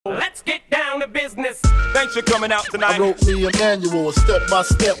business. Thanks for coming out tonight. I wrote me a manual, a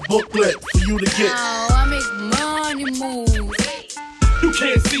step-by-step booklet for you to get. Oh, I make money move. You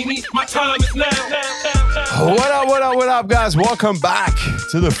can't see me, my time is now. What up, guys? Welcome back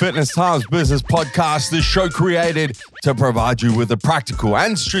to the Fitness Times Business Podcast, the show created to provide you with the practical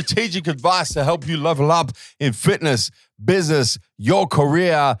and strategic advice to help you level up in fitness, business, your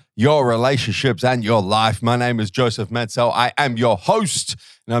career, your relationships, and your life. My name is Joseph Metzell. I am your host,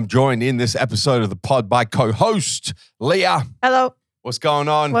 and I'm joined in this episode of the pod by co-host Leah. Hello. What's going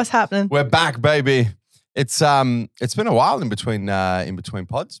on? What's happening? We're back, baby. It's been a while in between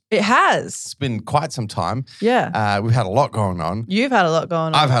pods. It has. It's been quite some time. Yeah. We've had a lot going on. You've had a lot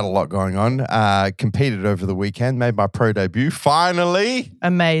going on. I've had a lot going on. Competed over the weekend, made my pro debut. Finally.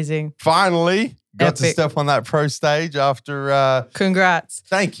 Got to step on that pro stage after... Congrats.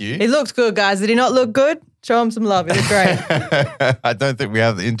 Thank you. He looked good, guys. Did he not look good? Show him some love. He looked great. I don't think we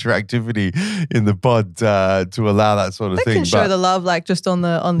have the interactivity in the pod to allow that sort of They thing. can show the love like just on the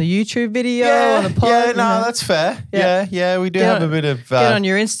YouTube video, on the pod. Yeah, that's fair. Yeah, we do have a bit of... get on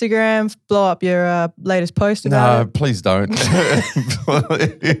your Instagram, blow up your latest post about No, it. please don't.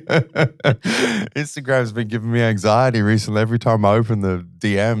 Instagram's been giving me anxiety recently. Every time I open the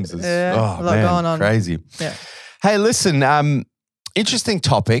DMs, it's a lot going on. Crazy. Yeah. Hey, listen, interesting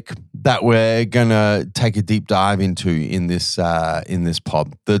topic that we're gonna take a deep dive into in this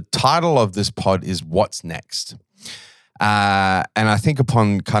pod. The title of this pod is "What's Next," and I think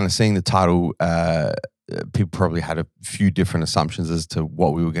upon kind of seeing the title, people probably had a few different assumptions as to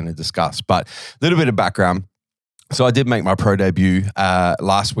what we were going to discuss. But a little bit of background. So I did make my pro debut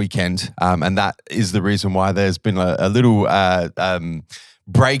last weekend, and that is the reason why there's been a little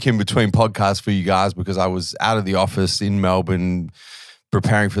break in between podcasts for you guys, because I was out of the office in Melbourne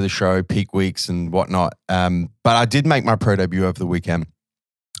preparing for the show, peak weeks and whatnot. But I did make my pro debut over the weekend,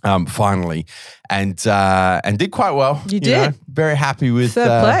 finally, and did quite well. You did? Very happy with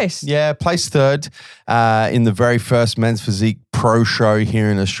third place. Yeah, placed third in the very first Men's Physique Pro show here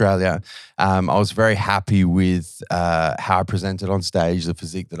in Australia. I was very happy with how I presented on stage, the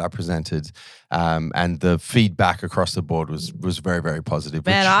physique that I presented, and the feedback across the board was very, very positive.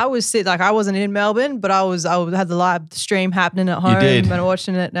 Man, I wasn't in Melbourne, but I had the live stream happening at home. You did. And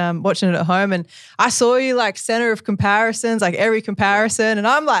watching it at home, and I saw you like center of comparisons, like every comparison, and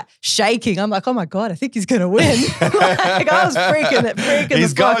I'm like shaking. I'm like, oh my God, I think he's gonna win. Like I was freaking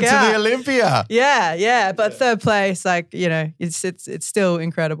He's the fuck going out. to the Olympia. Yeah, but third place, like, it's still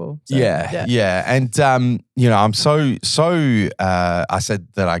incredible. So, Yeah. And, I'm so I said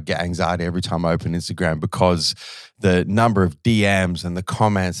that I get anxiety every time I open Instagram because the number of DMs and the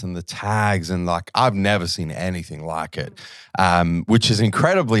comments and the tags and like, I've never seen anything like it, which is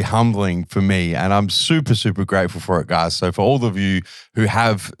incredibly humbling for me. And I'm super, super grateful for it, guys. So for all of you who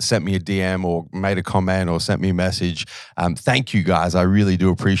have sent me a DM or made a comment or sent me a message, thank you guys. I really do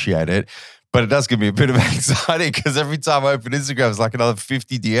appreciate it. But it does give me a bit of anxiety because every time I open Instagram, it's like another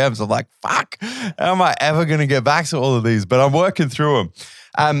 50 DMs. I'm like, fuck, how am I ever going to get back to all of these? But I'm working through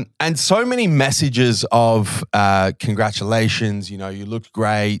them. And so many messages of congratulations, you looked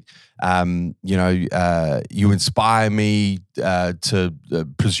great. You inspire me to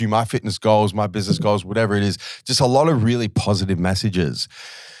pursue my fitness goals, my business goals, whatever it is. Just a lot of really positive messages.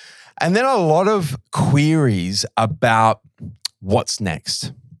 And then a lot of queries about what's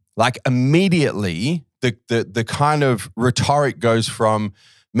next. Like immediately, the kind of rhetoric goes from,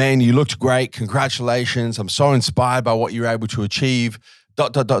 man, you looked great, congratulations, I'm so inspired by what you're able to achieve, ...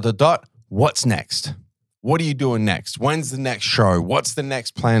 What's next? What are you doing next? When's the next show? What's the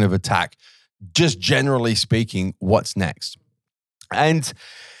next plan of attack? Just generally speaking, what's next? And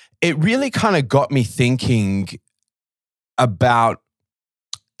it really kind of got me thinking about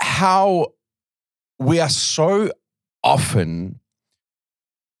how we are so often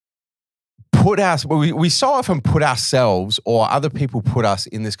we so often put ourselves or other people put us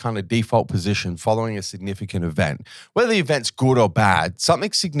in this kind of default position following a significant event. Whether the event's good or bad,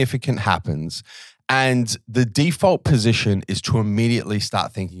 something significant happens and the default position is to immediately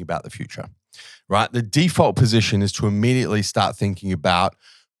start thinking about the future, right? The default position is to immediately start thinking about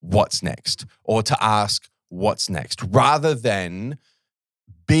what's next or to ask what's next rather than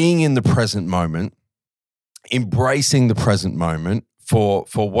being in the present moment, embracing the present moment, for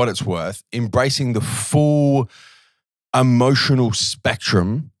what it's worth, embracing the full emotional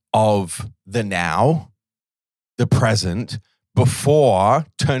spectrum of the now, the present, before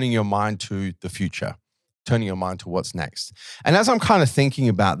turning your mind to the future, turning your mind to what's next. And as I'm kind of thinking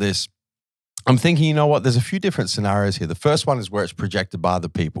about this, I'm thinking, you know what, there's a few different scenarios here. The first one is where it's projected by other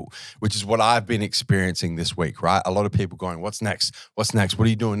people, which is what I've been experiencing this week, right? A lot of people going, what's next? What's next? What are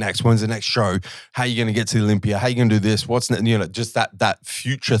you doing next? When's the next show? How are you going to get to the Olympia? How are you going to do this? What's next? You know, just that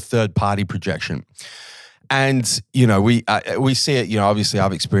future third party projection. And, you know, we see it, you know, obviously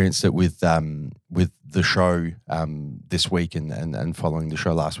I've experienced it with the show this week and following the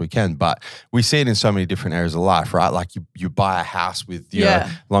show last weekend, but we see it in so many different areas of life, right? Like you buy a house with your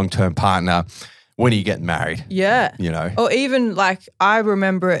long-term partner. When are you getting married? Yeah. You know? Or even like I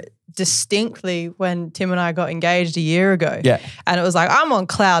remember it distinctly when Tim and I got engaged a year ago. Yeah. And it was like, I'm on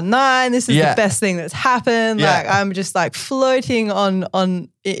cloud 9. This is the best thing that's happened. Yeah. Like I'm just like floating on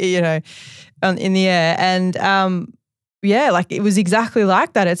you know, in the air. And like it was exactly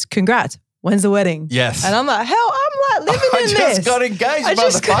like that. It's congrats. When's the wedding? Yes. And I'm like, hell, I'm like living in this. I just got engaged, I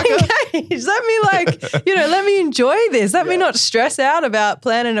just got engaged. Let me like, you know, let me enjoy this. Let me not stress out about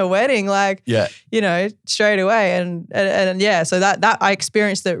planning a wedding like, you know, straight away. And yeah, so that I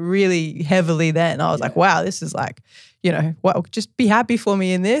experienced it really heavily then. I was like, wow, this is like, you know, well, just be happy for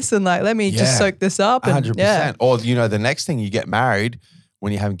me in this and like, let me just soak this up. And, 100%. Or, you know, the next thing you get married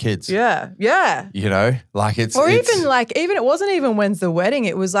when you're having kids. Yeah. You know, like it's... Or even it wasn't even when's the wedding.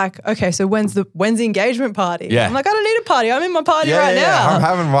 It was like, okay, so when's the engagement party? Yeah. I'm like, I don't need a party. I'm in my party right now. I'm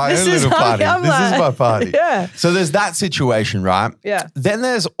having my own little party. This is my party. Yeah. So there's that situation, right? Yeah. Then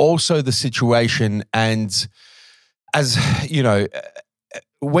there's also the situation, and as, you know,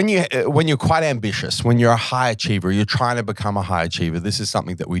 when you're quite ambitious, when you're a high achiever, you're trying to become a high achiever, this is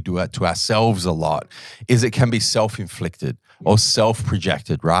something that we do to ourselves a lot, is it can be self-inflicted or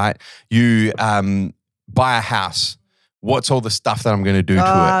self-projected, right? You buy a house. What's all the stuff that I'm going to do to it?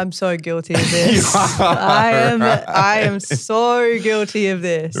 I'm so guilty of this. I am so guilty of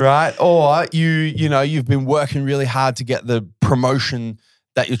this. Right? Or you know, you've been working really hard to get the promotion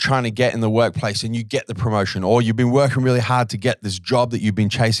that you're trying to get in the workplace, and you get the promotion. Or you've been working really hard to get this job that you've been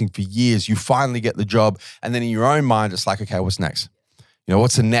chasing for years. You finally get the job, and then in your own mind, it's like, okay, what's next? You know,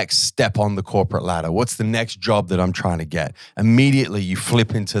 what's the next step on the corporate ladder? What's the next job that I'm trying to get? Immediately you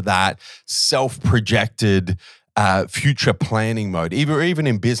flip into that self-projected future planning mode. Even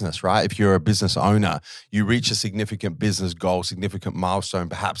in business, right? If you're a business owner, you reach a significant business goal, significant milestone.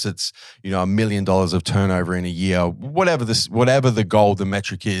 Perhaps it's, you know, $1 million of turnover in a year, whatever the goal, the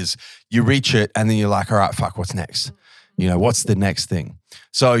metric is, you reach it and then you're like, all right, fuck, what's next? You know, what's the next thing?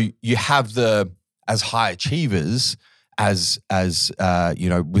 So you have as high achievers, as you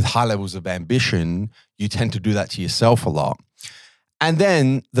know, with high levels of ambition, you tend to do that to yourself a lot. And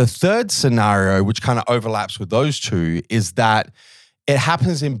then the third scenario, which kind of overlaps with those two, is that it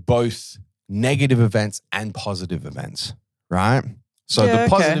happens in both negative events and positive events, right? So the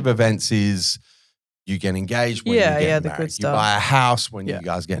positive events is you get engaged when you get married. The good stuff. You buy a house when you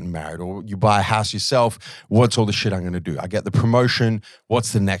guys getting married, or you buy a house yourself. What's all the shit I'm going to do? I get the promotion.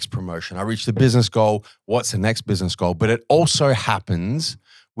 What's the next promotion? I reach the business goal. What's the next business goal? But it also happens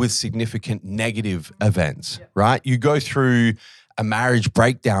with significant negative events, right? You go through a marriage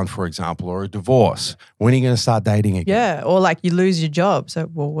breakdown, for example, or a divorce. When are you going to start dating again? Yeah, or like you lose your job. So,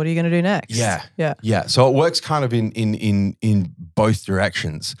 well, what are you going to do next? Yeah. So it works kind of in both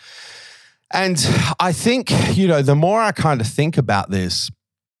directions. And I think, you know, the more I kind of think about this,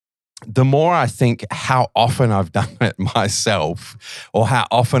 the more I think how often I've done it myself, or how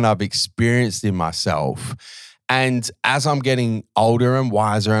often I've experienced in myself. And as I'm getting older and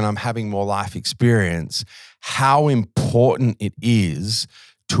wiser and I'm having more life experience, how important it is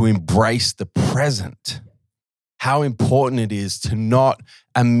to embrace the present. How important it is to not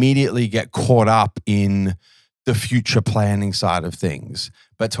immediately get caught up in the future planning side of things,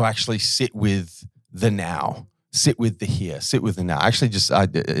 but to actually sit with the now, sit with the here, sit with the now. Actually,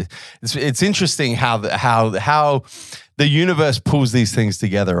 it's interesting how the universe pulls these things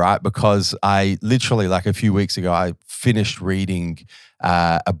together, right? Because I literally, like a few weeks ago, I finished reading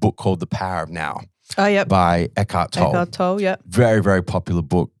a book called The Power of Now. Oh, yep. By Eckhart Tolle. Eckhart Tolle, yeah. Very, very popular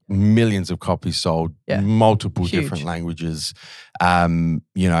book. Millions of copies sold, multiple Huge. different languages. You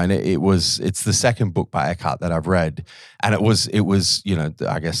know, and it's the second book by Eckhart that I've read. And it was, you know,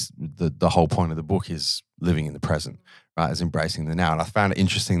 I guess the whole point of the book is living in the present, right? Is embracing the now. And I found it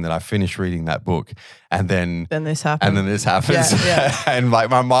interesting that I finished reading that book and then this happened. And then this happens. Yeah. And like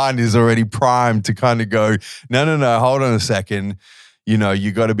my mind is already primed to kind of go, no, hold on a second. You know,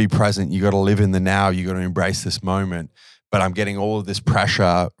 you got to be present. You got to live in the now. You got to embrace this moment. But I'm getting all of this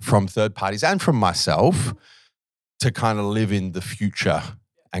pressure from third parties and from myself to kind of live in the future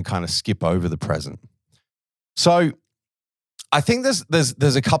and kind of skip over the present. So I think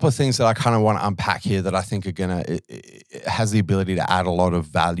there's a couple of things that I kind of want to unpack here that I think are it has the ability to add a lot of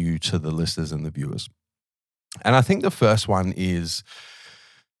value to the listeners and the viewers. And I think the first one is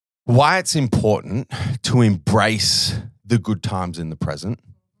why it's important to embrace the good times in the present.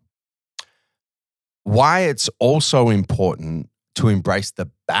 Why it's also important to embrace the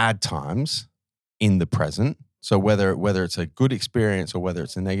bad times in the present. So whether it's a good experience or whether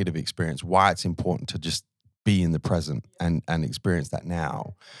it's a negative experience, why it's important to just be in the present and experience that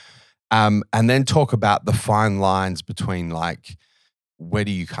now. And then talk about the fine lines between like, where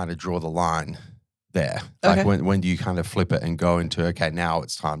do you kind of draw the line there? Like Okay. when do you kind of flip it and go into, okay, now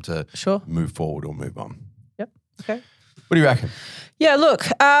it's time to Sure. move forward or move on? Yep. Okay. What do you reckon? Yeah, look,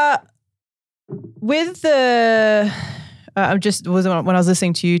 with the, when I was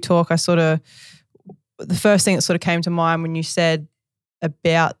listening to you talk, the first thing that sort of came to mind when you said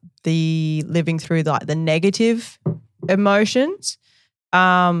about the living through the negative emotions,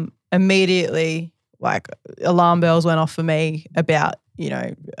 immediately like alarm bells went off for me about,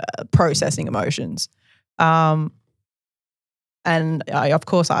 processing emotions. And of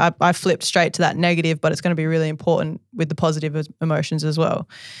course I flipped straight to that negative, but it's going to be really important with the positive emotions as well.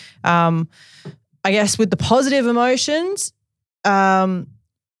 I guess with the positive emotions,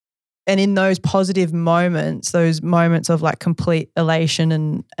 and in those positive moments, those moments of like complete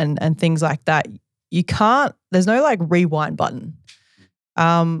elation and things like that, there's no like rewind button.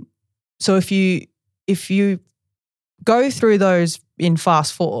 So if you go through those in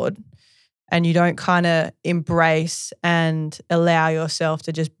fast forward and you don't kind of embrace and allow yourself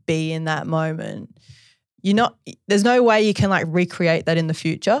to just be in that moment, there's no way you can like recreate that in the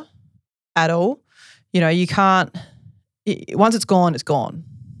future at all. You can't, once it's gone, it's gone.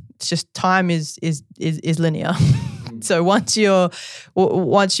 It's just time is linear. So once you've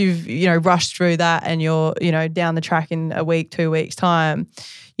rushed through that and you're down the track in a week, 2 weeks time,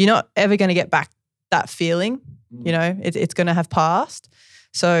 you're not ever going to get back that feeling. It's going to have passed.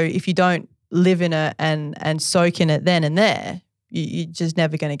 So if you don't live in it and soak in it then and there, you're just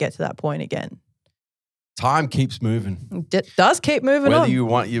never going to get to that point again. Time keeps moving. It does keep moving whether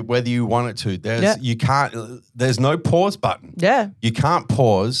on. Whether you want it to. There's no pause button. Yeah. You can't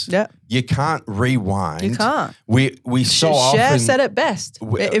pause. Yeah. You can't rewind. You can't. We so Cher often said it best.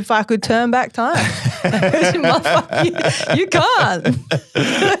 If I could turn back time. Motherfucker, you can't.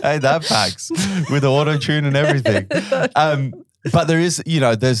 Hey, that facts with auto-tune and everything. But there is,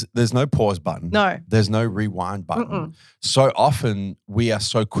 there's no pause button. No. There's no rewind button. So often we are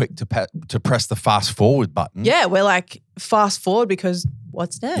so quick to press the fast forward button. Yeah, we're like fast forward because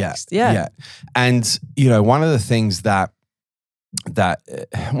what's next? Yeah. And, one of the things that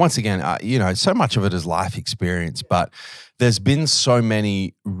once again, so much of it is life experience, but there's been so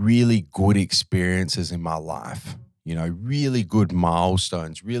many really good experiences in my life, really good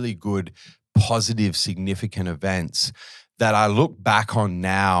milestones, really good, positive, significant events that I look back on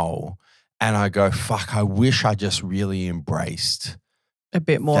now and I go, fuck, I wish I just really embraced a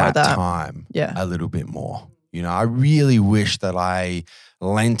bit more of that time a little bit more. I really wish that I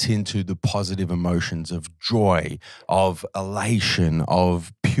lent into the positive emotions of joy, of elation,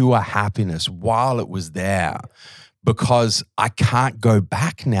 of pure happiness while it was there, because I can't go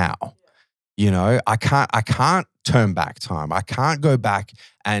back now. I can't turn back time. I can't go back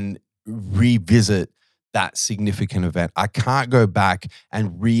and revisit that significant event. I can't go back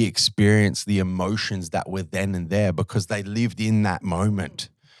and re-experience the emotions that were then and there because they lived in that moment.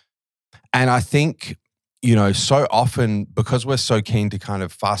 And I think, so often because we're so keen to kind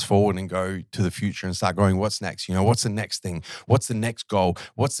of fast forward and go to the future and start going, what's next? What's the next thing? What's the next goal?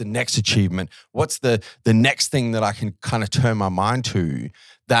 What's the next achievement? What's the next thing that I can kind of turn my mind to,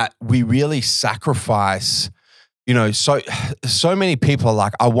 that we really sacrifice, so many people are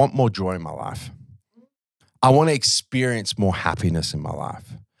like, I want more joy in my life. I want to experience more happiness in my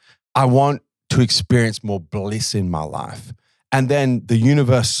life. I want to experience more bliss in my life. And then the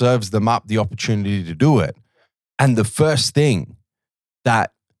universe serves them up the opportunity to do it. And the first thing and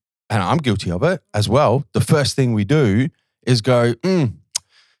I'm guilty of it as well, the first thing we do is go, you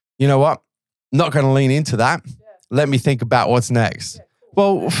know what? Not going to lean into that. Let me think about what's next.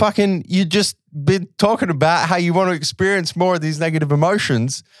 Well, fucking, you just been talking about how you want to experience more of these negative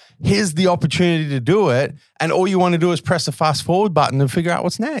emotions. Here's the opportunity to do it. And all you want to do is press the fast forward button and figure out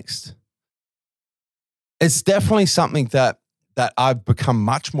what's next. It's definitely something that I've become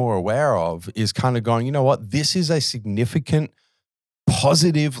much more aware of, is kind of going, you know what? This is a significant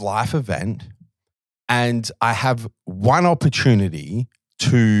positive life event. And I have one opportunity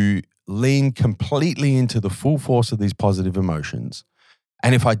to lean completely into the full force of these positive emotions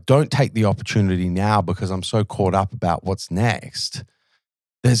And if I don't take the opportunity now because I'm so caught up about what's next,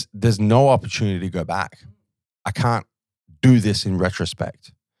 there's no opportunity to go back. I can't do this in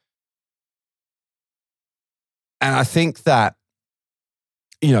retrospect. And I think that,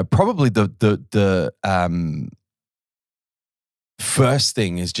 probably the first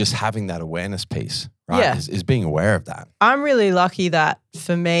thing is just having that awareness piece, right? Yeah. Is being aware of that. I'm really lucky that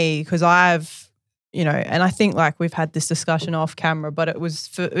for me, because I've, and I think like we've had this discussion off camera, but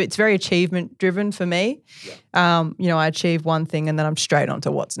it's very achievement driven for me. Yeah. I achieve one thing and then I'm straight on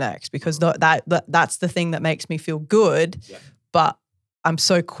to what's next because that's the thing that makes me feel good. Yeah. But I'm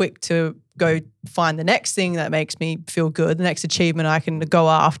so quick to go find the next thing that makes me feel good, the next achievement I can go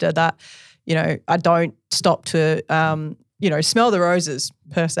after that, I don't stop to, smell the roses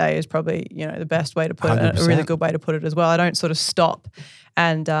per se is probably, the best way to put 100%. It, a really good way to put it as well. I don't sort of stop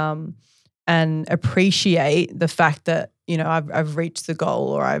and appreciate the fact that, I've reached the goal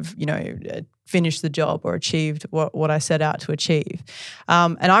or I've, finished the job or achieved what I set out to achieve.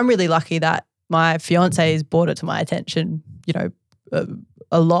 And I'm really lucky that my fiance has brought it to my attention,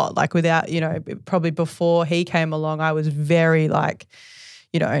 a lot, like without, probably before he came along, I was very like,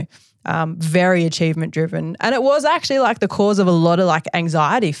 very achievement driven. And it was actually like the cause of a lot of like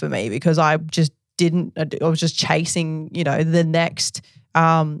anxiety for me because I was just chasing, the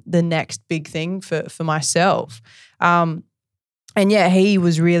next big thing for myself. And yeah, he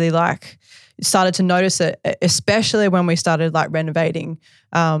was really like, started to notice it, especially when we started like renovating,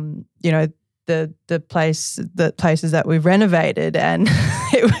 the places that we've renovated, and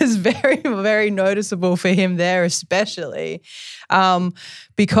it was very, very noticeable for him there, especially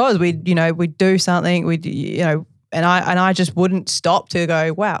because we do something, and I just wouldn't stop to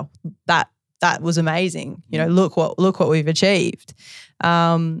go, wow, that was amazing. Look what we've achieved.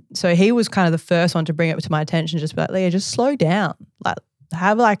 So he was kind of the first one to bring it to my attention, just be like, Leah, just slow down,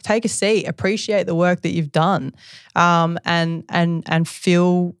 take a seat, appreciate the work that you've done, and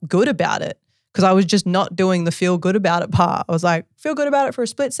feel good about it. Because I was just not doing the feel good about it part. I was like, feel good about it for a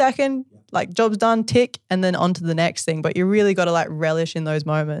split second, like job's done, tick, and then on to the next thing. But you really got to like relish in those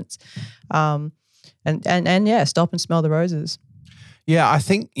moments, and yeah, stop and smell the roses. Yeah, I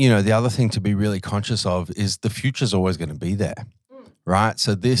think the other thing to be really conscious of is the future's always going to be there, right?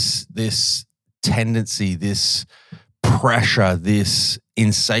 So this tendency, this pressure, this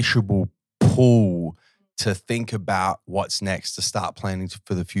insatiable pull to think about what's next, to start planning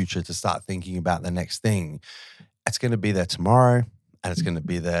for the future, to start thinking about the next thing. It's going to be there tomorrow, and it's going to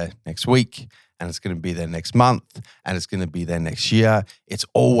be there next week, and it's going to be there next month, and it's going to be there next year. It's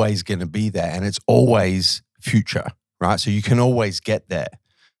always going to be there, and it's always future, right? So you can always get there.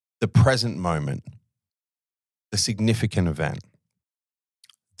 The present moment, the significant event,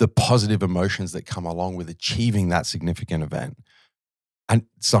 the positive emotions that come along with achieving that significant event, and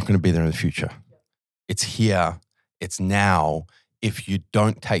it's not going to be there in the future. It's here, it's now. If you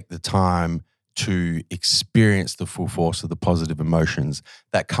don't take the time to experience the full force of the positive emotions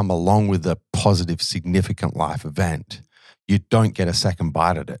that come along with a positive, significant life event, you don't get a second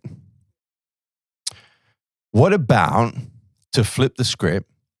bite at it. What about, to flip the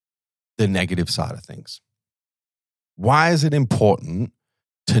script, the negative side of things? Why is it important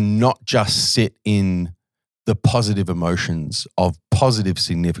to not just sit in the positive emotions of positive,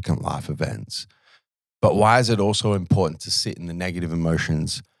 significant life events, but why is it also important to sit in the negative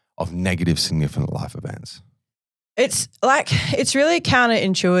emotions of negative, significant life events? It's really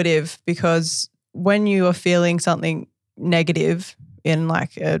counterintuitive because when you are feeling something negative in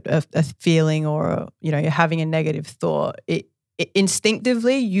like a feeling or, you're having a negative thought, it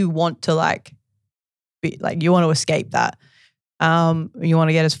instinctively you want to you want to escape that. You want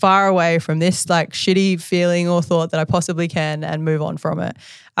to get as far away from this like shitty feeling or thought that I possibly can and move on from it.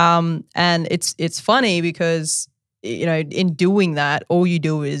 And it's funny because, in doing that, all you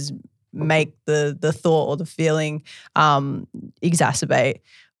do is make the thought or the feeling exacerbate.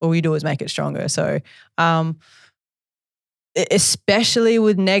 All you do is make it stronger. So especially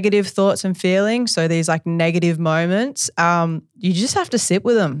with negative thoughts and feelings, so these like negative moments, you just have to sit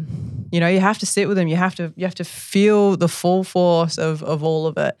with them. You have to sit with them. You have to feel the full force of all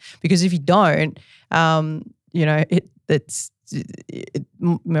of it, because if you don't,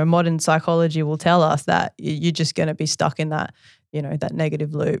 modern psychology will tell us that you're just going to be stuck in that, that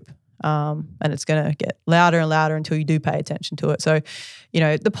negative loop. And it's going to get louder and louder until you do pay attention to it. So,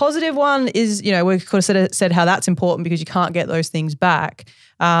 the positive one is, we could have said how that's important because you can't get those things back.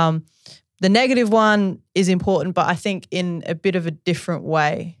 The negative one is important, but I think in a bit of a different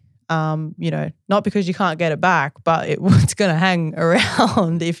way. Not because you can't get it back, but it's going to hang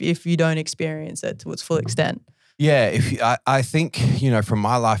around if you don't experience it to its full extent. Yeah, I think, you know, from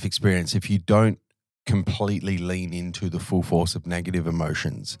my life experience, if you don't completely lean into the full force of negative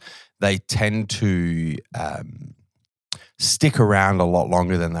emotions, they tend to stick around a lot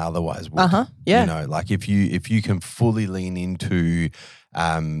longer than they otherwise would. Yeah. You know, like if you can fully lean into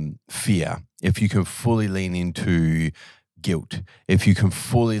fear, if you can fully lean into guilt, if you can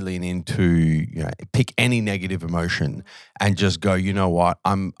fully lean into, you know, pick any negative emotion and just go, you know what,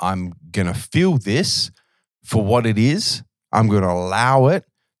 I'm gonna feel this for what it is. I'm gonna allow it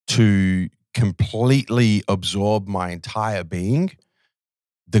to completely absorb my entire being,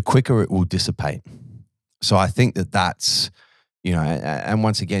 the quicker it will dissipate. So I think that's, you know, and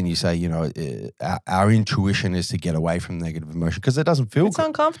once again, you say, you know, our intuition is to get away from negative emotion because it doesn't feel It's good,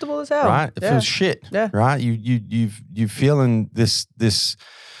 uncomfortable as hell. right? It feels shit, right? You feeling this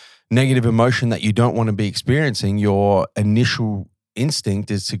negative emotion that you don't want to be experiencing. Your initial instinct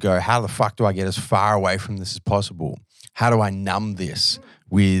is to go, how the fuck do I get as far away from this as possible? How do I numb this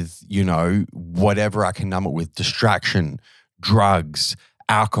with, you know, whatever I can numb it with? Distraction, drugs,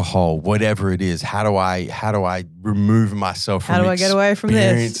 alcohol, whatever it is. How do I remove myself from How do I get away from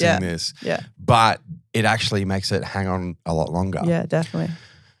this? experiencing this? Yeah. But it actually makes it hang on a lot longer. Yeah, definitely.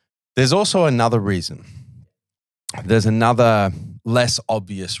 There's also another reason. There's another less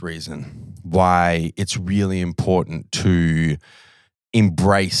obvious reason why it's really important to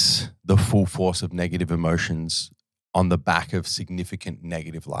embrace the full force of negative emotions on the back of significant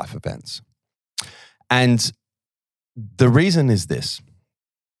negative life events. And the reason is this.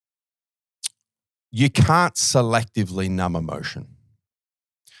 You can't selectively numb emotion.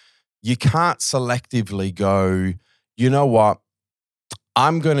 You can't selectively go, you know what,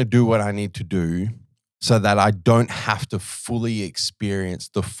 I'm going to do what I need to do so that I don't have to fully experience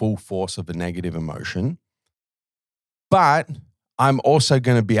the full force of a negative emotion. But I'm also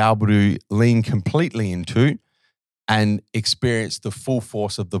going to be able to lean completely into and experience the full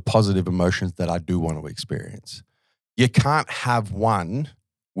force of the positive emotions that I do want to experience. You can't have one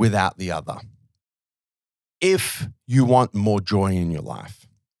without the other. If you want more joy in your life,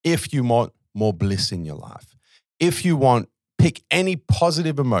 if you want more bliss in your life, if you want, pick any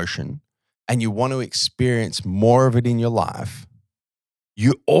positive emotion and you want to experience more of it in your life,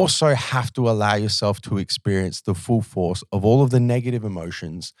 you also have to allow yourself to experience the full force of all of the negative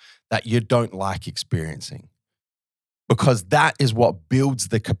emotions that you don't like experiencing. Because that is what builds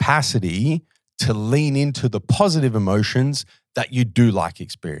the capacity to lean into the positive emotions that you do like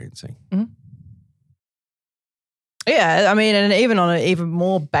experiencing. Mm-hmm. Yeah, I mean, and even on an even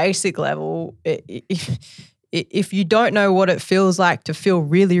more basic level, if you don't know what it feels like to feel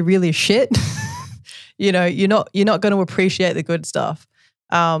really, really shit, you know, you're not going to appreciate the good stuff.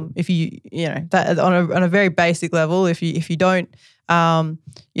 If you know that on a very basic level, if you don't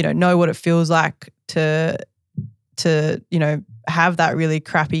know what it feels like to have that really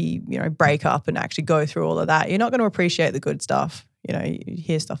crappy breakup and actually go through all of that, you're not going to appreciate the good stuff. You know, you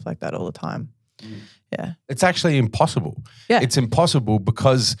hear stuff like that all the time. Yeah. It's actually impossible. Yeah. It's impossible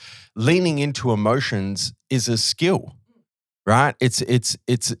because leaning into emotions is a skill, right? It's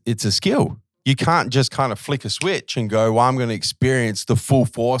a skill. You can't just kind of flick a switch and go, well, I'm going to experience the full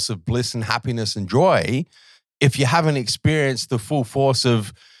force of bliss and happiness and joy if you haven't experienced the full force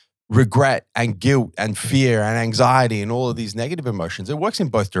of regret and guilt and fear and anxiety and all of these negative emotions. It works in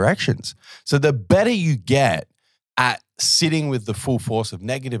both directions. So the better you get at sitting with the full force of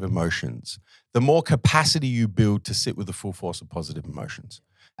negative emotions, the more capacity you build to sit with the full force of positive emotions.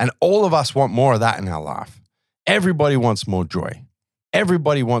 And all of us want more of that in our life. Everybody wants more joy.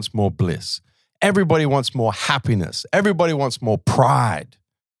 Everybody wants more bliss. Everybody wants more happiness. Everybody wants more pride.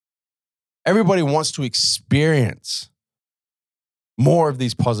 Everybody wants to experience more of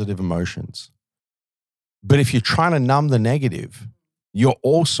these positive emotions. But if you're trying to numb the negative, you're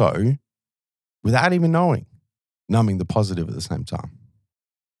also, without even knowing, numbing the positive at the same time.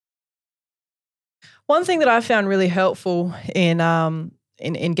 One thing that I found really helpful in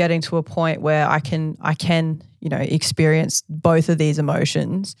getting to a point where I can experience both of these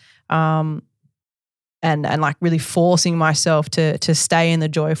emotions, and like really forcing myself to stay in the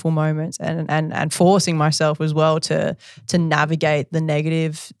joyful moments and forcing myself as well to navigate the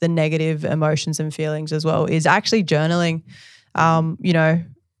negative emotions and feelings as well, is actually journaling.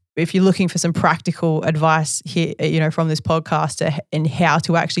 If you're looking for some practical advice here, from this podcast and how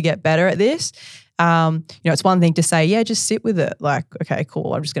to actually get better at this, it's one thing to say, yeah, just sit with it. Like, okay,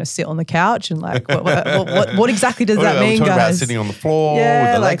 cool. I'm just going to sit on the couch and like, what exactly does that mean, guys? About sitting on the floor, yeah,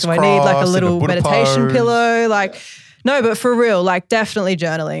 with the like, legs do I need like a little Buddha meditation pose. pillow? Like, No, but for real, like definitely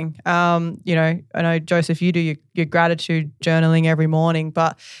journaling. You know, I know, Joseph, you do your gratitude journaling every morning,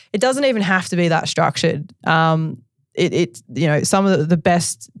 but it doesn't even have to be that structured. It you know, some of the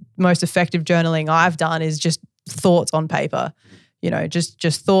best, most effective journaling I've done is just thoughts on paper. You know, just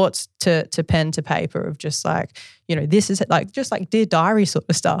thoughts to pen to paper of just like, you know, this is like just like Dear Diary sort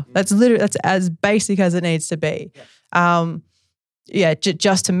of stuff. That's as basic as it needs to be.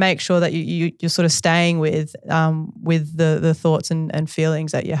 Just to make sure that you're sort of staying with the thoughts and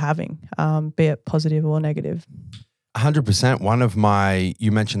feelings that you're having, be it positive or negative. 100%. One of my, you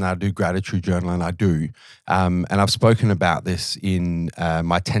mentioned that I do gratitude journaling. I do. And I've spoken about this in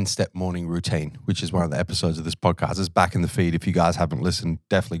my 10-step morning routine, which is one of the episodes of this podcast. It's back in the feed. If you guys haven't listened,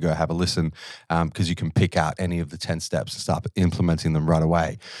 definitely go have a listen because you can pick out any of the 10 steps and start implementing them right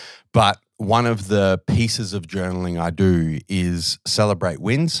away. But one of the pieces of journaling I do is celebrate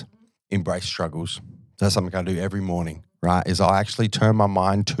wins, embrace struggles. That's something I do every morning, right? Is I actually turn my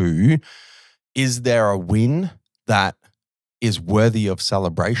mind to, is there a win that is worthy of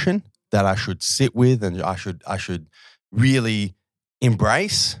celebration that I should sit with and I should really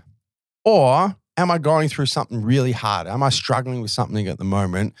embrace? Or am I going through something really hard? Am I struggling with something at the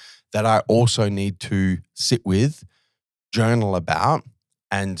moment that I also need to sit with, journal about,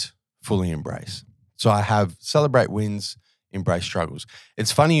 and fully embrace? So I have celebrate wins, embrace struggles.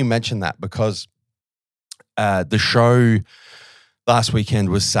 It's funny you mentioned that because the show last weekend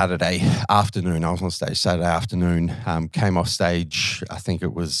was Saturday afternoon. I was on stage Saturday afternoon, came off stage, I think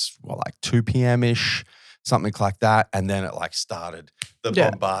it was, like 2 p.m.-ish, something like that. And then it like started the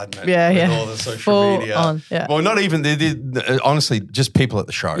bombardment with all the social media. On, Well, not even, they did, honestly, just people at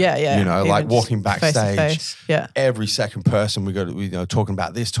the show. You know, like walking backstage. Face to face. Every second person we got, talking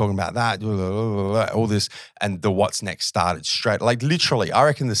about this, talking about that, all this. And the what's next started straight. Like literally, I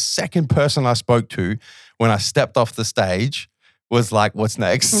reckon the second person I spoke to when I stepped off the stage was like, what's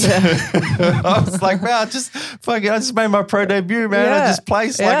next? I was like, man, I just made my pro debut, man. I just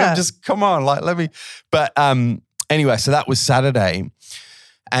placed, come on, like, let me. But anyway, so that was Saturday.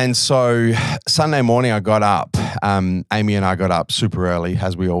 And so Sunday morning I got up, Amy and I got up super early,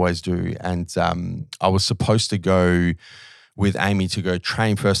 as we always do. And I was supposed to go with Amy to go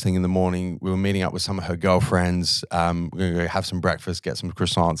train first thing in the morning. We were meeting up with some of her girlfriends. We're going to go have some breakfast, get some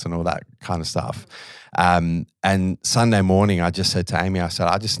croissants and all that kind of stuff. And Sunday morning, I just said to Amy, I said,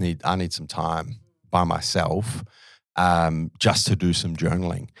 I need some time by myself just to do some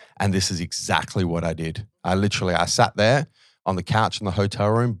journaling. And this is exactly what I did. I sat there on the couch in the hotel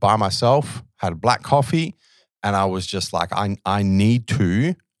room by myself, had a black coffee, and I was just like, I need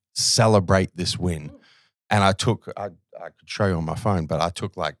to celebrate this win. And I could show you on my phone, but I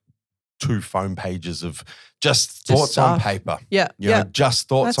took like 2 phone pages of just thoughts on paper. Just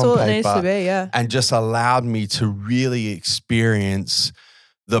thoughts on paper. That's all it needs to be, and just allowed me to really experience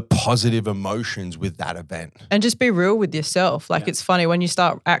the positive emotions with that event. And just be real with yourself. Like it's funny when you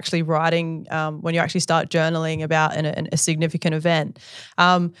start actually writing, when you actually start journaling about a significant event,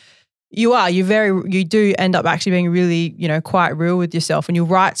 you do end up actually being really, quite real with yourself, and you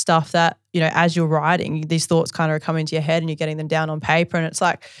write stuff that, as you're writing, these thoughts kind of are coming to your head and you're getting them down on paper. And it's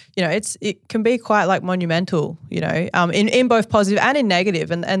like, it can be quite like monumental, in both positive and in negative.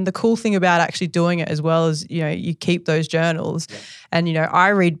 And the cool thing about actually doing it as well is, you keep those journals and, I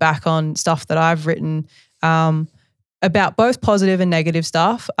read back on stuff that I've written, about both positive and negative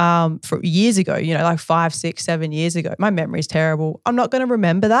stuff for years ago, like 5, 6, 7 years ago. My memory's terrible. I'm not going to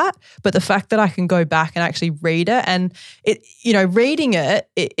remember that. But the fact that I can go back and actually read it and it, reading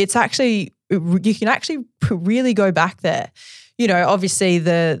it's actually, you can actually really go back there. Obviously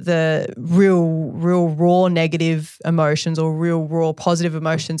the real raw negative emotions or real raw positive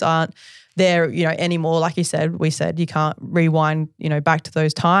emotions aren't there, anymore. Like you said, we said you can't rewind, back to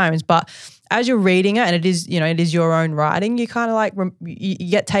those times. But as you're reading it, and it is, it is your own writing, you kind of like you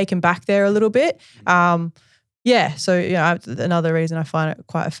get taken back there a little bit. So another reason I find it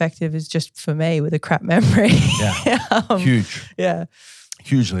quite effective is just for me with a crap memory. Huge.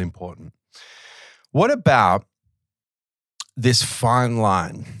 Hugely important. What about this fine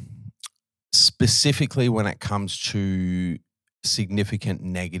line, specifically when it comes to significant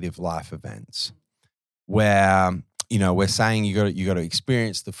negative life events, where we're saying you got to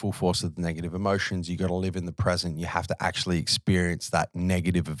experience the full force of the negative emotions. You got to live in the present. You have to actually experience that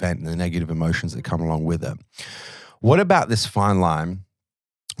negative event and the negative emotions that come along with it. What about this fine line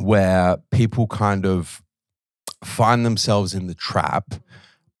where people kind of find themselves in the trap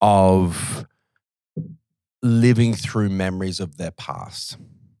of living through memories of their past?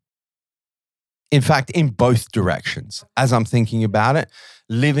 In fact, in both directions, as I'm thinking about it,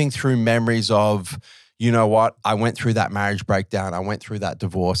 living through memories of, you know what? I went through that marriage breakdown. I went through that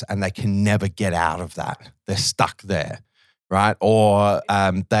divorce, and they can never get out of that. They're stuck there, right? Or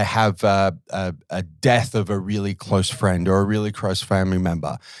they have a death of a really close friend or a really close family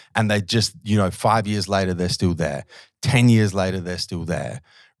member, and they just, 5 years later, they're still there. 10 years later, they're still there,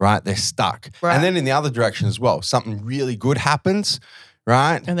 right? They're stuck. Right. And then in the other direction as well, something really good happens,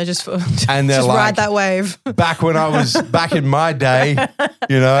 right? And they just and they're just like, ride that wave. Back when I was back in my day, back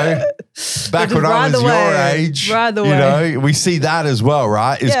when I was your age, ride the wave. We see that as well,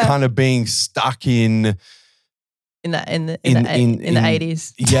 right? Is kind of being stuck in the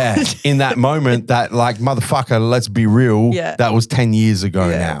 80s. Yeah, in that moment that like, motherfucker, let's be real, that was 10 years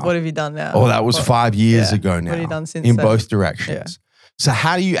ago now. What have you done now? Or that was 5 years ago now. What have you done since in then? both directions. Yeah. So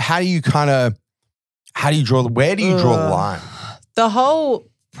how do you draw where do you draw the line? The whole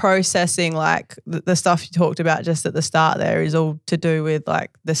processing, like the stuff you talked about just at the start there, is all to do with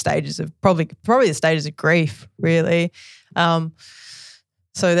like the stages of probably the stages of grief, really. So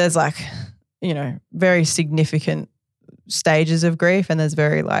there's like, very significant stages of grief, and there's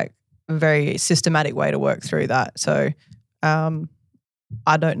a very systematic way to work through that. So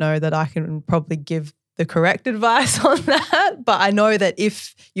I don't know that I can probably give the correct advice on that, but I know that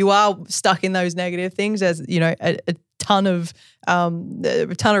if you are stuck in those negative things, there's a ton of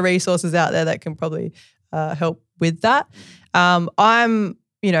resources out there that can probably help with that. I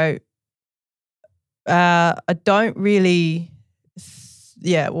don't really,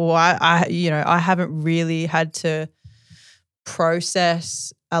 I haven't really had to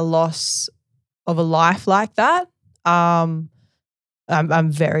process a loss of a life like that. I'm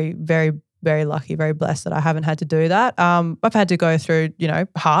very, very, very lucky, very blessed that I haven't had to do that. I've had to go through,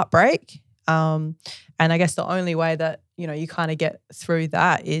 heartbreak. And I guess the only way that, you kind of get through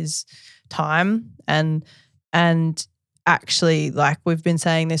that is time and actually, like we've been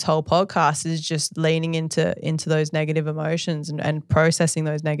saying this whole podcast, is just leaning into those negative emotions and processing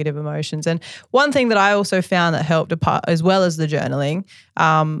those negative emotions. And one thing that I also found that helped as well as the journaling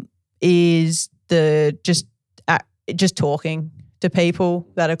is just talking to people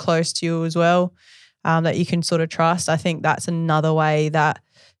that are close to you as well, that you can sort of trust. I think that's another way that,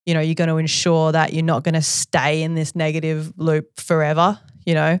 you're going to ensure that you're not going to stay in this negative loop forever,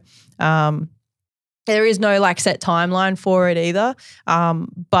 There is no like set timeline for it either.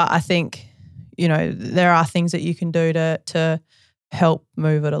 But I think, there are things that you can do to help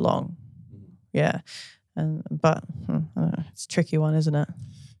move it along. Yeah. But it's a tricky one, isn't it?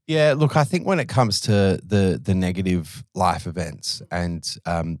 Yeah, look, I think when it comes to the negative life events and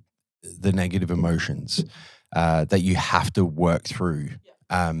the negative emotions that you have to work through,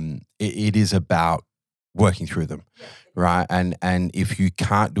 it is about working through them, right? And if you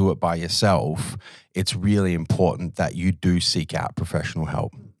can't do it by yourself, it's really important that you do seek out professional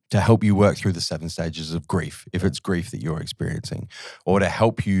help to help you work through the 7 stages of grief, if it's grief that you're experiencing, or to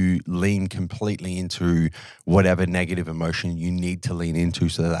help you lean completely into whatever negative emotion you need to lean into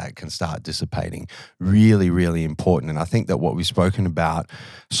so that it can start dissipating. Really, really important. And I think that what we've spoken about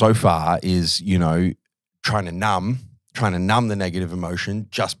so far is, trying to numb the negative emotion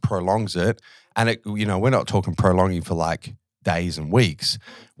just prolongs it. And we're not talking prolonging for like days and weeks.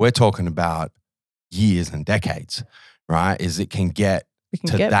 We're talking about years and decades, right? It can get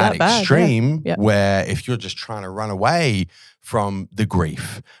to that extreme where if you're just trying to run away from the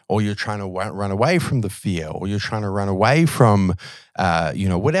grief, or you're trying to run away from the fear, or you're trying to run away from,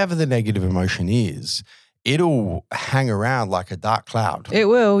 whatever the negative emotion is, it'll hang around like a dark cloud. It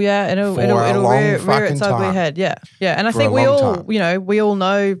will, yeah. It'll rear its ugly head, yeah. And I think we all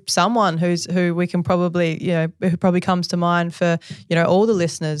know someone who we can probably, who probably comes to mind for, all the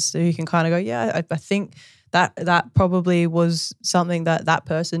listeners who can kind of go, yeah, I think that probably was something that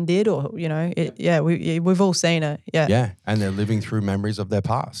person did, or we've all seen it, yeah. And they're living through memories of their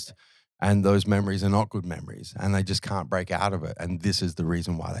past, and those memories are not good memories, and they just can't break out of it. And this is the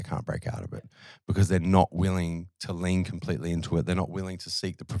reason why they can't break out of it, because they're not willing to lean completely into it. They're not willing to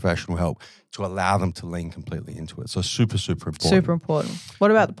seek the professional help to allow them to lean completely into it. So super, super important. Super important. What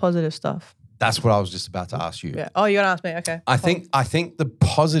about the positive stuff? That's what I was just about to ask you. Yeah. Oh, you're gonna ask me? Okay. I think the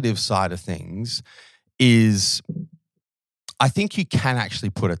positive side of things is, I think you can actually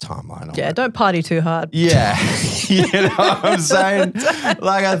put a timeline on it. Yeah, don't party too hard. Yeah. You know what I'm saying?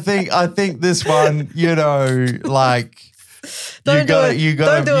 Like, I think this one, like, don't do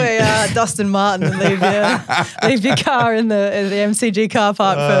a Dustin Martin and leave your car in the MCG car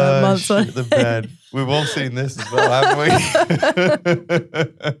park for months. Shit the bed. We've all seen this as well, haven't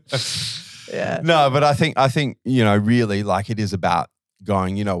we? Yeah. No, but I think really, like, it is about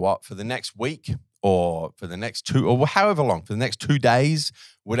going, you know what, for the next week or for the next 2 or however long, for the next 2 days,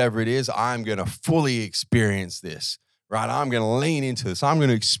 whatever it is, I'm going to fully experience this, right? I'm going to lean into this. I'm going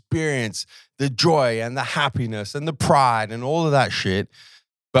to experience the joy and the happiness and the pride and all of that shit.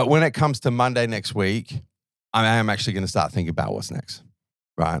 But when it comes to Monday next week, I am actually going to start thinking about what's next,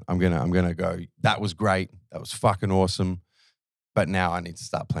 right? I'm going to go, that was great. That was fucking awesome. But now I need to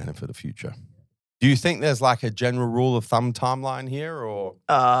start planning for the future. Do you think there's like a general rule of thumb timeline here, or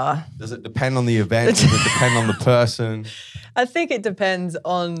does it depend on the event? Does it depend on the person? I think it depends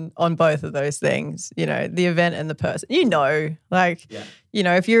on both of those things, you know, the event and the person. You know,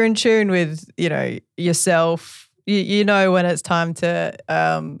 if you're in tune with, you know, yourself, you know when it's time to,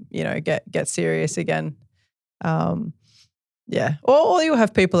 get serious again. Or you'll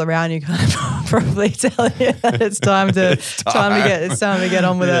have people around you kind of probably telling you that it's time to get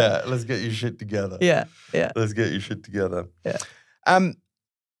on with it. Yeah, let's get your shit together. Yeah. Let's get your shit together. Yeah.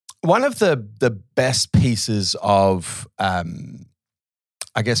 One of the best pieces of, I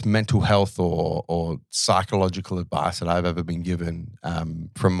guess, mental health or psychological advice that I've ever been given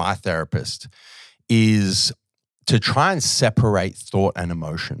from my therapist is to try and separate thought and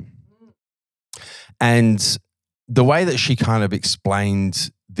emotion. And the way that she kind of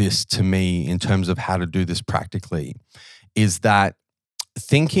explained this to me in terms of how to do this practically is that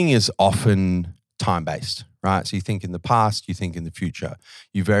thinking is often time-based, right? So you think in the past, you think in the future.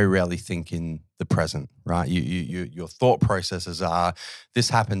 You very rarely think in the present, right? Your thought processes are, this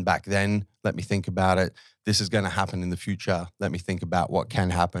happened back then, let me think about it. This is going to happen in the future. Let me think about what can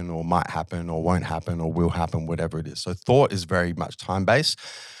happen or might happen or won't happen or will happen, whatever it is. So thought is very much time-based.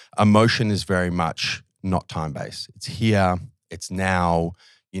 Emotion is very much not time-based. It's here, it's now,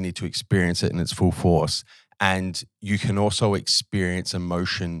 you need to experience it in its full force. And you can also experience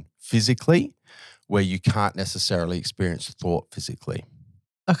emotion physically where you can't necessarily experience thought physically.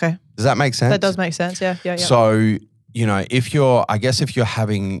 Okay. Does that make sense? That does make sense, yeah. So, you know, if you're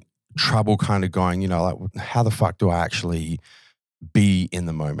having trouble kind of going, you know, like how the fuck do I actually be in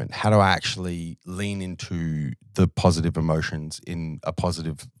the moment? How do I actually lean into the positive emotions in a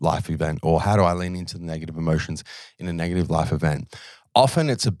positive life event? Or how do I lean into the negative emotions in a negative life event? Often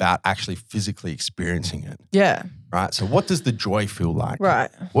it's about actually physically experiencing it. Yeah. Right? So what does the joy feel like? Right.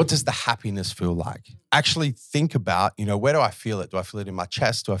 What does the happiness feel like? Actually think about, you know, where do I feel it? Do I feel it in my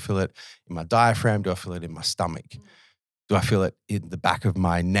chest? Do I feel it in my diaphragm? Do I feel it in my stomach? Do I feel it in the back of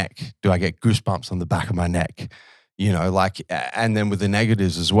my neck? Do I get goosebumps on the back of my neck? You know, like, and then with the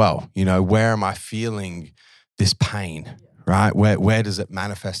negatives as well, you know, where am I feeling this pain, right? Where does it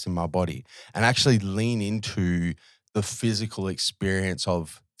manifest in my body? And actually lean into the physical experience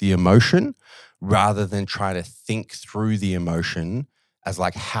of the emotion rather than try to think through the emotion as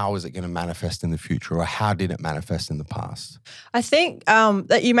like, how is it going to manifest in the future or how did it manifest in the past? I think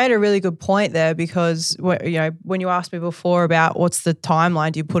that you made a really good point there because, you know, when you asked me before about what's the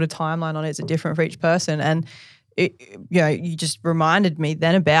timeline, do you put a timeline on it? Is it different for each person? And you just reminded me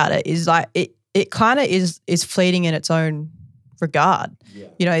then about it is like it kind of is fleeting in its own regard. Yeah.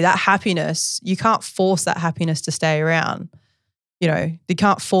 You know, that happiness, you can't force that happiness to stay around. You know, you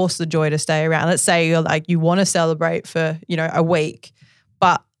can't force the joy to stay around. Let's say you're like, you want to celebrate for, you know, a week,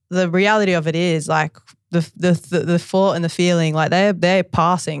 but the reality of it is like the thought and the feeling, like they're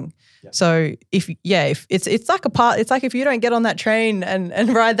passing. Yeah. So if it's like it's like if you don't get on that train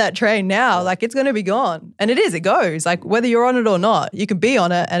and ride that train now, like it's going to be gone. And it goes like whether you're on it or not, you can be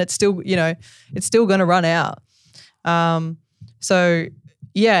on it and it's still, you know, it's still going to run out. So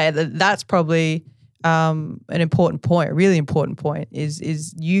yeah, that's probably an important point, a really important point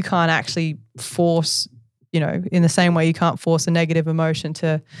is you can't actually force, you know, in the same way you can't force a negative emotion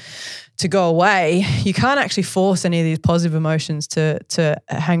to go away, you can't actually force any of these positive emotions to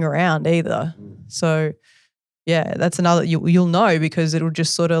hang around either. So yeah, that's another, you'll know because it'll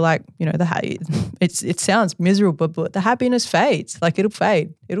just sort of like, you know, it sounds miserable, but the happiness fades. Like it'll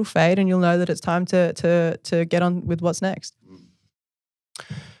fade and you'll know that it's time to get on with what's next.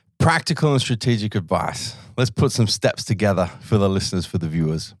 Practical and strategic advice. Let's put some steps together for the listeners, for the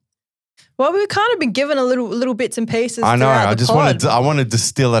viewers. Well, we've kind of been given a little bits and pieces. I know. I just want to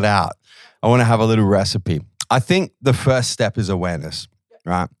distill it out. I want to have a little recipe. I think the first step is awareness,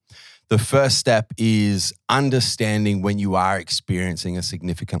 right? The first step is understanding when you are experiencing a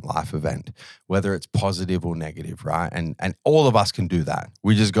significant life event, whether it's positive or negative, right? And all of us can do that.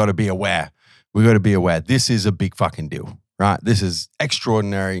 We just got to be aware. We got to be aware. This is a big fucking deal, right? This is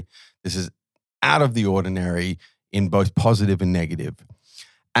extraordinary. This is out of the ordinary in both positive and negative.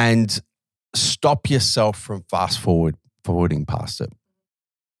 And stop yourself from forwarding past it.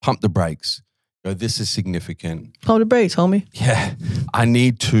 Pump the brakes. Go, this is significant. Pump the brakes, homie. Yeah. I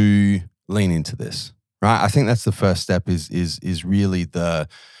need to lean into this, right? I think that's the first step is really the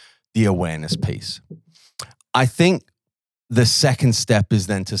awareness piece. I think the second step is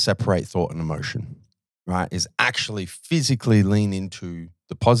then to separate thought and emotion, right? Is actually physically lean into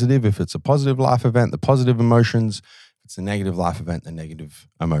the positive. If it's a positive life event, the positive emotions. If it's a negative life event, the negative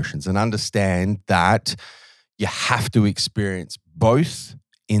emotions. And understand that you have to experience both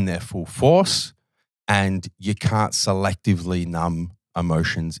in their full force, and you can't selectively numb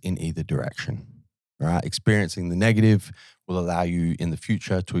emotions in either direction, right? Experiencing the negative will allow you in the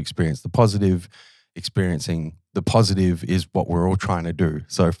future to experience the positive. Experiencing the positive is what we're all trying to do.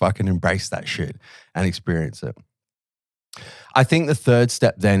 So fucking embrace that shit and experience it. I think the third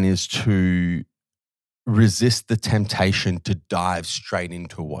step then is to resist the temptation to dive straight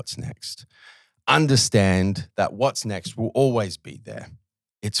into what's next. Understand that what's next will always be there.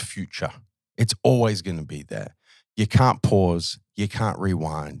 It's future. It's always going to be there. You can't pause. You can't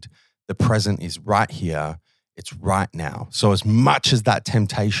rewind. The present is right here. It's right now. So as much as that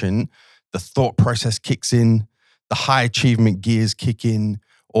temptation, the thought process kicks in, the high achievement gears kick in,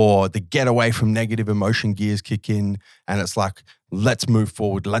 or the get away from negative emotion gears kick in, and it's like, let's move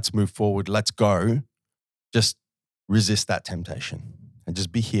forward, let's go. Just resist that temptation and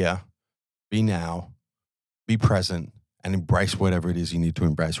just be here, be now, be present, and embrace whatever it is you need to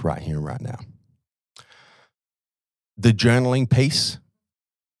embrace right here and right now. The journaling piece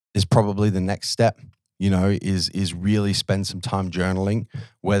is probably the next step, is really spend some time journaling,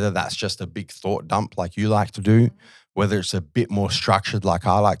 whether that's just a big thought dump like you like to do, whether it's a bit more structured like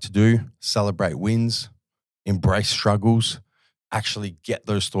I like to do, celebrate wins, embrace struggles, actually get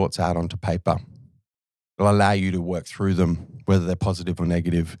those thoughts out onto paper. It'll allow you to work through them, whether they're positive or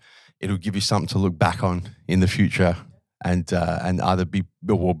negative. It'll give you something to look back on in the future and either be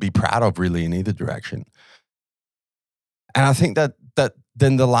proud of really in either direction. And I think that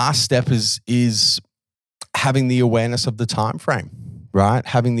then the last step is having the awareness of the time frame, right?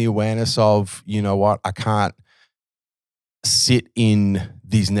 Having the awareness of, I can't sit in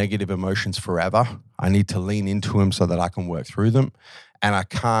these negative emotions forever. I need to lean into them so that I can work through them. And I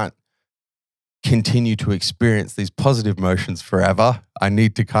can't continue to experience these positive emotions forever. I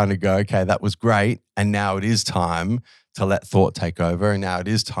need to kind of go, okay, that was great. And now it is time to let thought take over. And now it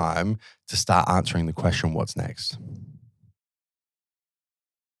is time to start answering the question, what's next?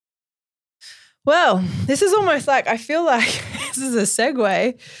 Well, this is almost like, I feel like this is a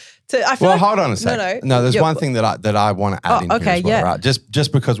segue to, hold on a second. No, there's one thing that I want to add in here as well, right?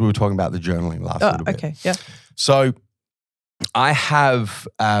 Just because we were talking about the journaling last little bit. Okay, yeah. So I have,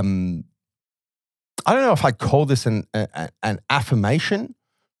 I don't know if I'd call this an affirmation.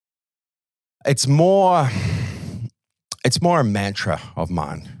 It's more a mantra of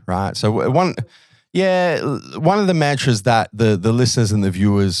mine, right? So one of the mantras that the listeners and the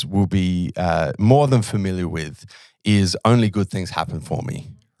viewers will be more than familiar with is only good things happen for me,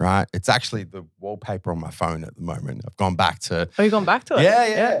 right? It's actually the wallpaper on my phone at the moment. I've gone back to... Oh, you gone back to it?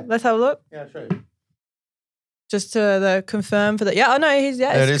 Yeah. Let's have a look. Yeah, sure. Just to confirm for that. Yeah, I know.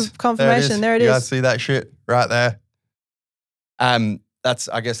 It's confirmation. There it is. You guys see that shit right there? I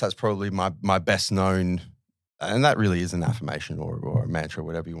guess that's probably my best known, and that really is an affirmation or a mantra,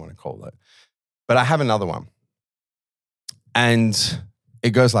 whatever you want to call it. But I have another one. And it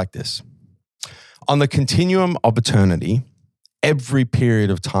goes like this. On the continuum of eternity, every period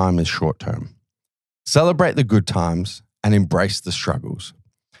of time is short term. Celebrate the good times and embrace the struggles.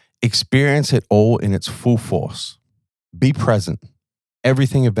 Experience it all in its full force. Be present.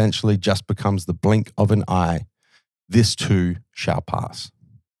 Everything eventually just becomes the blink of an eye. This too shall pass.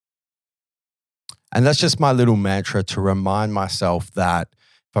 And that's just my little mantra to remind myself that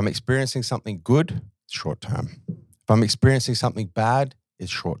if I'm experiencing something good, it's short term. If I'm experiencing something bad,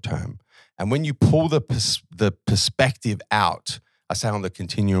 it's short term. And when you pull the perspective out, I say on the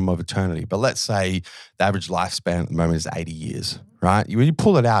continuum of eternity, but let's say the average lifespan at the moment is 80 years, right? When you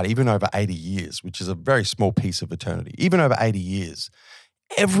pull it out, even over 80 years, which is a very small piece of eternity, even over 80 years,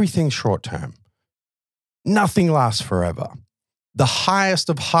 everything's short term. Nothing lasts forever. The highest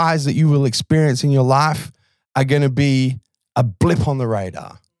of highs that you will experience in your life are going to be a blip on the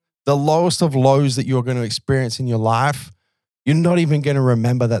radar. The lowest of lows that you're going to experience in your life, you're not even going to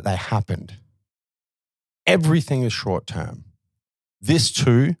remember that they happened. Everything is short term. This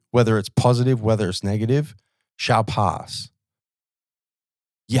too, whether it's positive, whether it's negative, shall pass.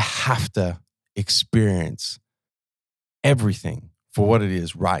 You have to experience everything for what it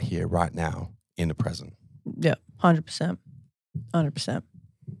is right here, right now, in the present. Yeah, 100%. 100%.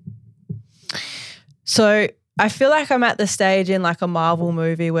 So I feel like I'm at the stage in like a Marvel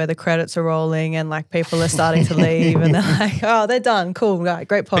movie where the credits are rolling and like people are starting to leave and they're like, oh, they're done. Cool. Right,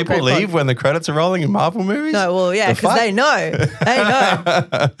 great pod. People great leave pod. when the credits are rolling in Marvel movies? No, well, yeah, because they know. They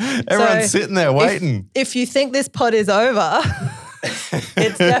know. Everyone's sitting there waiting. If you think this pod is over,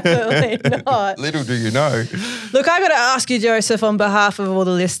 it's definitely not. Little do you know. Look, I got to ask you, Joseph, on behalf of all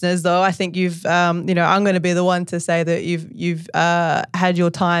the listeners, though. I think you've, I'm going to be the one to say that you've had your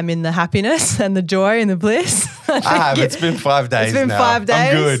time in the happiness and the joy and the bliss. I have. It's been 5 days. It's been now. 5 days.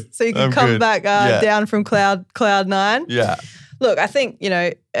 I'm good. So you can come back down from cloud 9. Yeah. Look, I think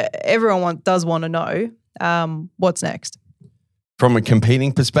everyone does want to know what's next. From a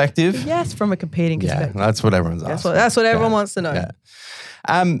competing perspective? Yes, from a competing perspective. Yeah, that's what everyone's asking. That's what everyone wants to know. Yeah.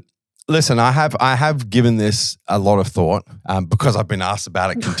 Listen, I have given this a lot of thought because I've been asked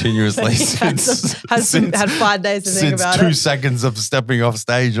about it continuously since had 5 days to think about it. Since 2 seconds of stepping off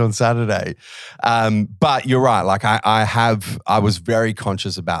stage on Saturday. But you're right. Like I was very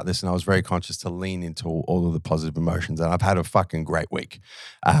conscious about this, and I was very conscious to lean into all of the positive emotions. And I've had a fucking great week.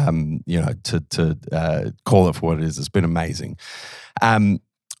 To call it for what it is, it's been amazing.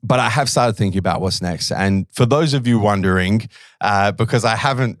 But I have started thinking about what's next. And for those of you wondering, because I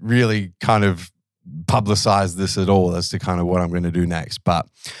haven't really kind of publicized this at all as to kind of what I'm going to do next. But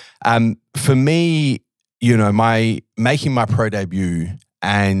for me, making my pro debut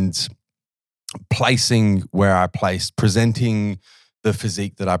and placing where I placed, presenting the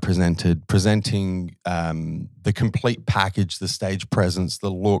physique that I presented, presenting the complete package, the stage presence,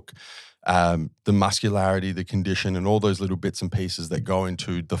 the look, the muscularity, the condition, and all those little bits and pieces that go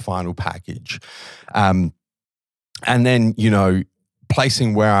into the final package. And then,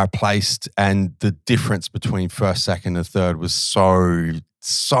 placing where I placed and the difference between first, second, and third was so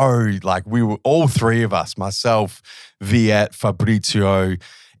like we were all three of us, myself, Viet, Fabrizio,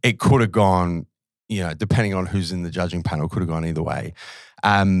 it could have gone, depending on who's in the judging panel, could have gone either way.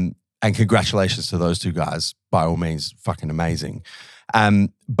 And congratulations to those two guys, by all means, fucking amazing.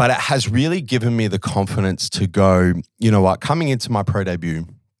 But it has really given me the confidence to go, you know what, coming into my pro debut,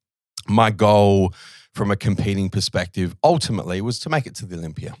 my goal from a competing perspective ultimately was to make it to the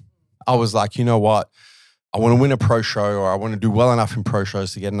Olympia. I was like, you know what, I want to win a pro show, or I want to do well enough in pro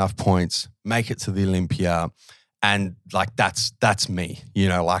shows to get enough points, make it to the Olympia. And like, that's me,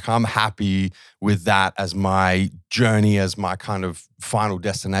 like I'm happy with that as my journey, as my kind of final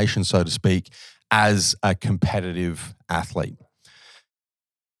destination, so to speak, as a competitive athlete.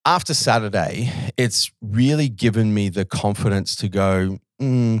 After Saturday, it's really given me the confidence to go,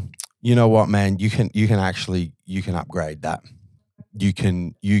 you know what, man, you can upgrade that.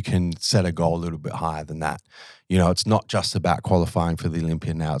 You can set a goal a little bit higher than that. It's not just about qualifying for the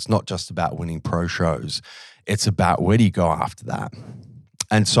Olympia now. It's not just about winning pro shows. It's about where do you go after that?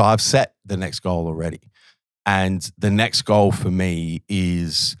 And so I've set the next goal already. And the next goal for me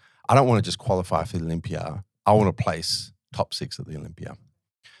is I don't want to just qualify for the Olympia. I want to place top 6 at the Olympia.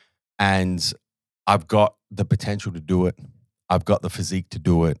 And I've got the potential to do it. I've got the physique to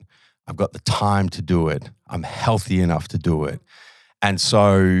do it. I've got the time to do it. I'm healthy enough to do it. And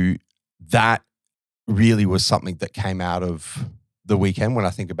so that really was something that came out of the weekend when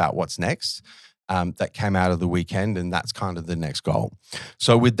I think about what's next. That came out of the weekend, and that's kind of the next goal.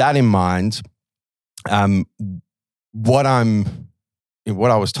 So with that in mind, what I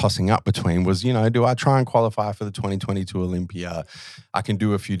was tossing up between was, do I try and qualify for the 2022 Olympia? I can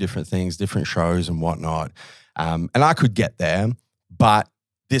do a few different things, different shows and whatnot. And I could get there, but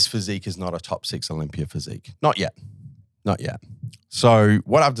this physique is not a top 6 Olympia physique. Not yet. So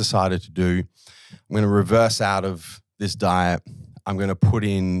what I've decided to do, I'm going to reverse out of this diet. I'm going to put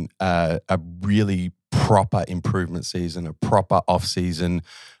in a really proper improvement season, a proper off season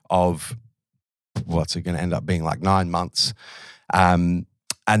of what's it going to end up being, like 9 months. And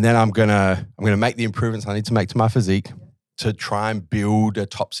then I'm gonna make the improvements I need to make to my physique to try and build a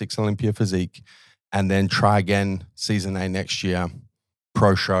top 6 Olympia physique, and then try again season A next year,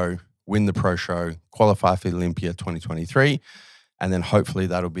 pro show, win the pro show, qualify for the Olympia 2023, and then hopefully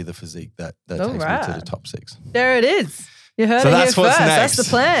that'll be the physique that takes me to the top 6. There it is. You heard so it that's here what's first. Next. That's the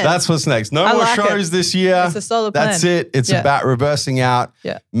plan. That's what's next. No more shows this year. It's a solid plan. That's it. It's about reversing out,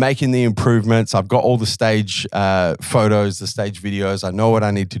 making the improvements. I've got all the stage photos, the stage videos. I know what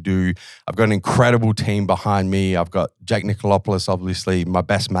I need to do. I've got an incredible team behind me. I've got Jake Nicolopoulos, obviously, my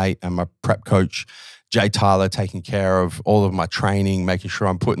best mate and my prep coach, Jay Tyler, taking care of all of my training, making sure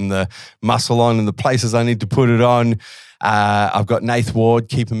I'm putting the muscle on in the places I need to put it on. I've got Nath Ward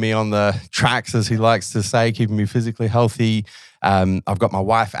keeping me on the tracks, as he likes to say, keeping me physically healthy. I've got my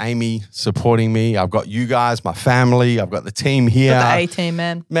wife, Amy, supporting me. I've got you guys, my family. I've got the team here. Got the A-team,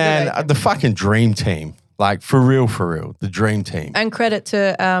 man. Man, the fucking dream team. Like for real, the dream team. And credit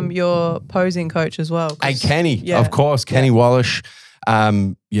to your posing coach as well. And Kenny, of course, Kenny Wallish. Fuck.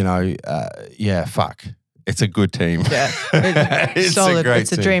 It's a good team. Yeah. It's solid. a great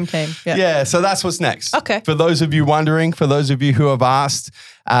It's a dream team. Yeah. So that's what's next. Okay. For those of you wondering, for those of you who have asked,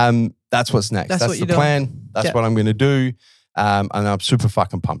 that's what's next. That's what the you're doing. plan. That's what I'm going to do. And I'm super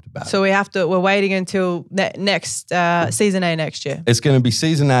fucking pumped about it. So we're waiting until next season A next year. It's going to be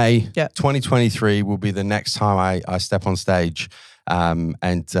season A. Yeah. 2023 will be the next time I step on stage. If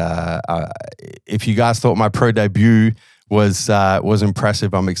you guys thought my pro debut was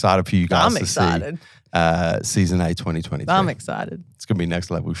impressive, I'm excited for you guys I'm excited. See season A 2023. I'm excited. It's going to be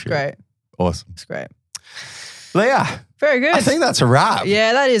next level shit. Great. Awesome. It's great. Leah. Very good. I think that's a wrap.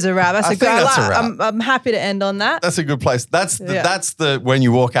 Yeah, that is a wrap. That's I a think great. that's a wrap. I'm happy to end on that. That's a good place. That's the when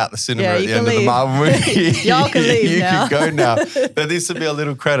you walk out the cinema Yeah, at you the can end of the leave. Marvel movie. Y'all can leave you now. can go now. There needs to be a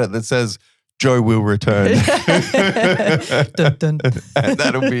little credit that says Joe will return. Dun, dun. And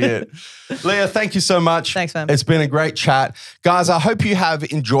that'll be it. Leah, thank you so much. Thanks, man. It's been a great chat. Guys, I hope you have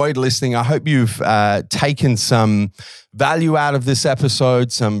enjoyed listening. I hope you've taken some value out of this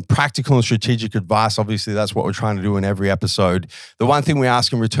episode, some practical and strategic advice. Obviously, that's what we're trying to do in every episode. The one thing we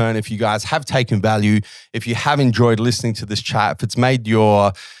ask in return, if you guys have taken value, if you have enjoyed listening to this chat, if it's made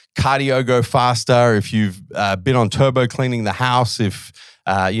your cardio go faster, if you've been on turbo cleaning the house, if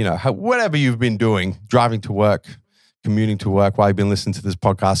whatever you've been doing, driving to work, commuting to work while you've been listening to this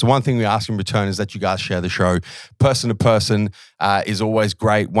podcast. The one thing we ask in return is that you guys share the show. Person to person is always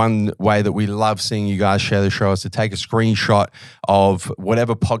great. One way that we love seeing you guys share the show is to take a screenshot of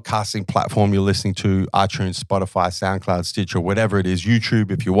whatever podcasting platform you're listening to, iTunes, Spotify, SoundCloud, Stitcher, whatever it is,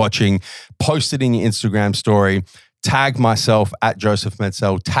 YouTube if you're watching, post it in your Instagram story, tag myself at Joseph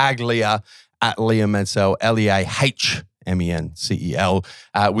Mencel, tag Leah at Leah Mencel, LeahMencel.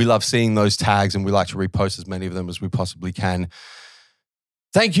 We love seeing those tags and we like to repost as many of them as we possibly can.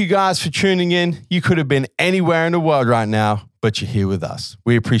 Thank you guys for tuning in. You could have been anywhere in the world right now, but you're here with us.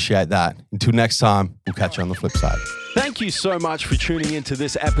 We appreciate that. Until next time, we'll catch you on the flip side. Thank you so much for tuning into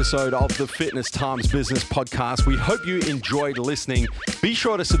this episode of the Fitness Times Business Podcast. We hope you enjoyed listening. Be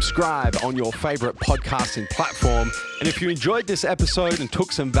sure to subscribe on your favorite podcasting platform. And if you enjoyed this episode and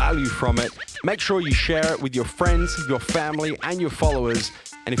took some value from it, make sure you share it with your friends, your family, and your followers.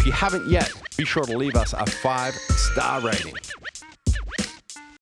 And if you haven't yet, be sure to leave us a 5-star rating.